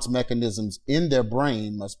response mechanisms in their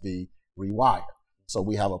brain must be rewired. So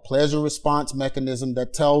we have a pleasure response mechanism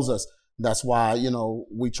that tells us. That's why,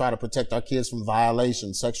 we try to protect our kids from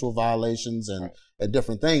violations, sexual violations and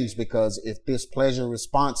different things, because if this pleasure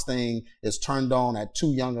response thing is turned on at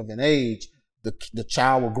too young of an age, the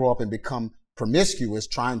child will grow up and become promiscuous,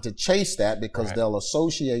 trying to chase that, because they'll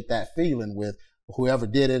associate that feeling with whoever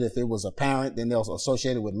did it. If it was a parent, then they'll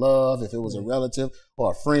associate it with love. If it was a relative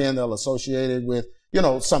or a friend, they'll associate it with,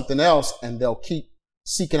 something else, and they'll keep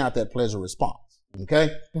seeking out that pleasure response.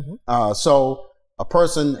 Okay. So a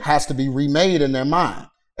person has to be remade in their mind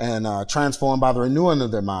and transformed by the renewing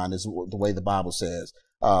of their mind, is the way the Bible says,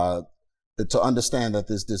 to understand that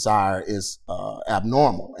this desire is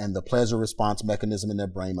abnormal and the pleasure response mechanism in their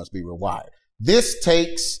brain must be rewired. This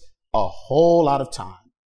takes a whole lot of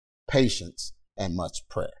time, patience, and much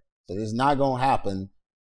prayer. So it's not going to happen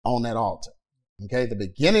on that altar. Okay. The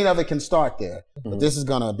beginning of it can start there, but this is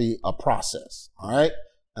going to be a process. All right.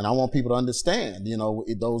 And I want people to understand,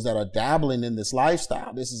 those that are dabbling in this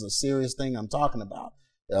lifestyle, this is a serious thing I'm talking about.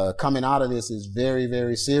 Coming out of this is very,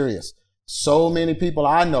 very serious. So many people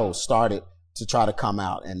I know started to try to come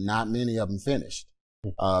out, and not many of them finished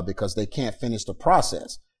because they can't finish the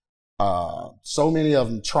process. So many of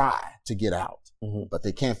them try to get out, but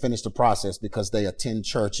they can't finish the process because they attend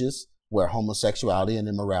churches where homosexuality and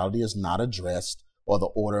immorality is not addressed or the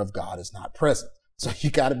order of God is not present. So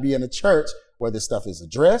you got to be in a church where this stuff is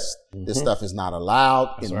addressed, this stuff is not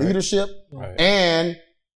allowed in leadership, and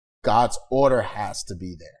God's order has to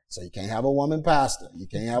be there. So you can't have a woman pastor. You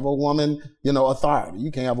can't have a woman, authority.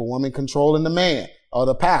 You can't have a woman controlling the man or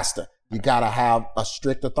the pastor. You got to have a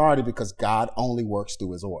strict authority because God only works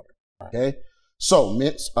through his order. Okay. So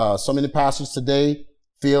many pastors today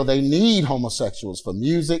feel they need homosexuals for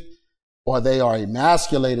music, or they are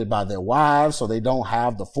emasculated by their wives, so they don't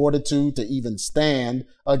have the fortitude to even stand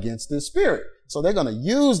against this spirit. So they're going to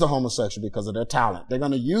use the homosexual because of their talent. They're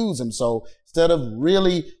going to use them. So instead of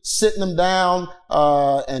really sitting them down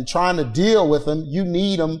and trying to deal with them, you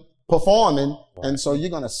need them performing. And so you're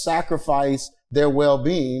going to sacrifice their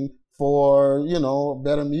well-being for,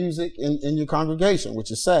 better music in your congregation,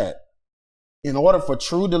 which is sad. In order for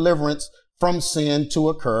true deliverance from sin to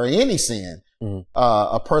occur, any sin,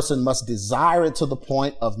 a person must desire it to the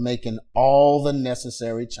point of making all the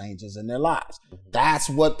necessary changes in their lives. That's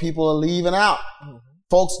what people are leaving out.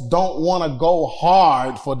 Folks don't want to go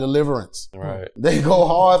hard for deliverance. They go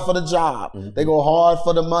hard for the job. They go hard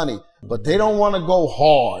for the money, but they don't want to go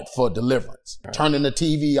hard for deliverance. Turning the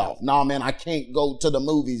TV off. No, man, I can't go to the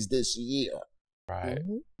movies this year.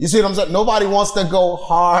 You see what I'm saying? Nobody wants to go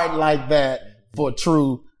hard like that for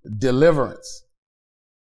true deliverance.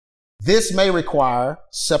 This may require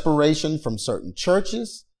separation from certain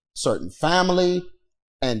churches, certain family,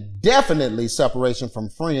 and definitely separation from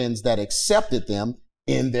friends that accepted them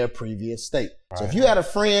in their previous state. So if you had a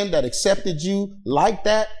friend that accepted you like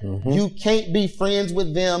that, you can't be friends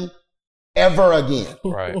with them ever again.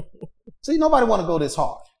 See, nobody want to go this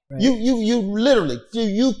hard. You literally,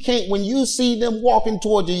 you can't, when you see them walking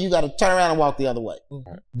towards you, you got to turn around and walk the other way.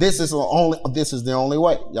 This is the only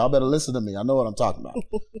way. Y'all better listen to me. I know what I'm talking about.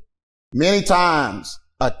 Many times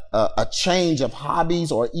a change of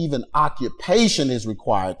hobbies or even occupation is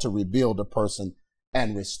required to rebuild a person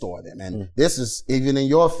and restore them. And this is even in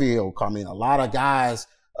your field, Carmina. A lot of guys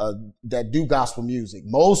that do gospel music,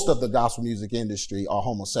 most of the gospel music industry are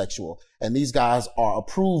homosexual. And these guys are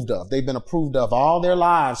approved of. They've been approved of all their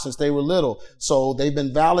lives since they were little. So they've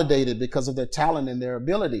been validated because of their talent and their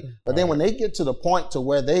ability. But then when they get to the point to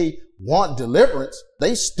where they want deliverance,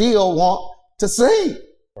 they still want to sing.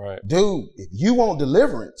 Dude, if you want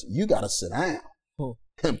deliverance, you got to sit down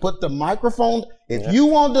and put the microphone. If you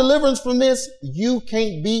want deliverance from this, you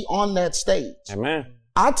can't be on that stage. Amen.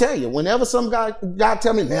 I tell you, whenever some guy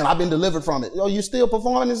tell me, man, I've been delivered from it. Oh, you still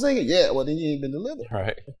performing and singing? Yeah, well, then you ain't been delivered.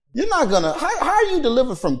 You're not gonna, how are you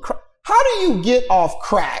delivered from crack? How do you get off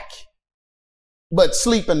crack but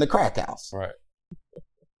sleep in the crack house?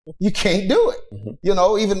 You can't do it. You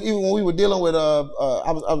know, even when we were dealing with,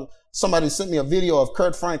 somebody sent me a video of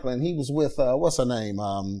Kurt Franklin. He was with, what's her name?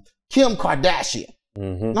 Kim Kardashian.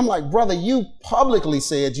 And I'm like, brother, you publicly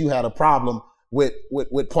said you had a problem with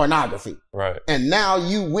pornography. Right. And now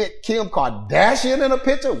you with Kim Kardashian in a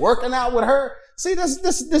picture, working out with her. See,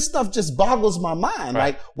 this stuff just boggles my mind.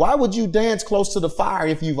 Right. Like, why would you dance close to the fire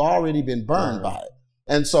if you've already been burned by it?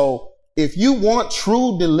 And so if you want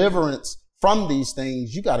true deliverance from these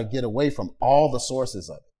things, you got to get away from all the sources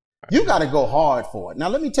of it. You got to go hard for it. Now,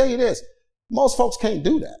 let me tell you this. Most folks can't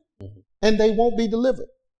do that, and they won't be delivered.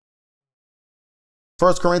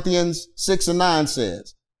 1 Corinthians 6:9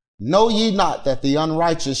 says, know ye not that the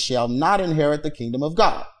unrighteous shall not inherit the kingdom of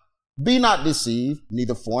God? Be not deceived,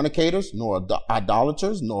 neither fornicators, nor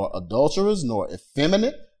idolaters, nor adulterers, nor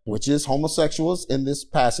effeminate, which is homosexuals in this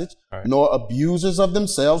passage, nor abusers of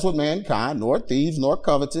themselves with mankind, nor thieves, nor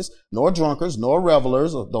covetous, nor drunkards, nor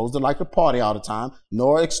revelers, or those that like to party all the time,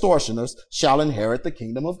 nor extortioners shall inherit the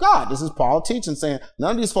kingdom of God. This is Paul teaching, saying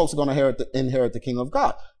none of these folks are going to inherit the kingdom of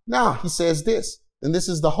God. Now he says this, and this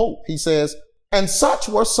is the hope. He says, and such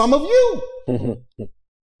were some of you.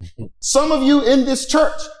 Some of you in this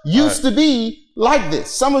church used to be like this.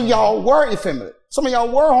 Some of y'all were effeminate. Some of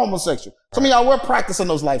y'all were homosexual. Some of y'all were practicing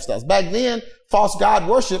those lifestyles. Back then, false god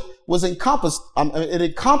worship was encompassed. It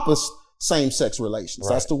encompassed same-sex relations.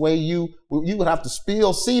 That's the way you would have to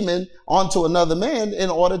spill semen onto another man in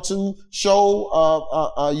order to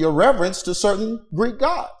show your reverence to certain Greek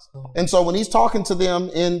gods. And so when he's talking to them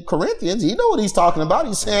in Corinthians, he know what he's talking about.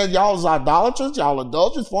 He's saying y'all is idolaters, y'all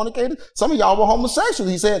adulterers, fornicators. Some of y'all were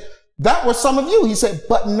homosexuals. He said, that were some of you. He said,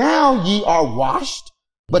 but now ye are washed,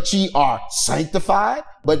 but ye are sanctified,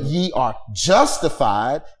 but ye are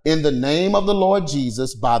justified in the name of the Lord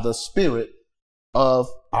Jesus by the Spirit of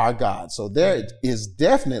our God. So there is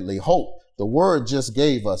definitely hope. The word just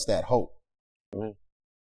gave us that hope. Amen.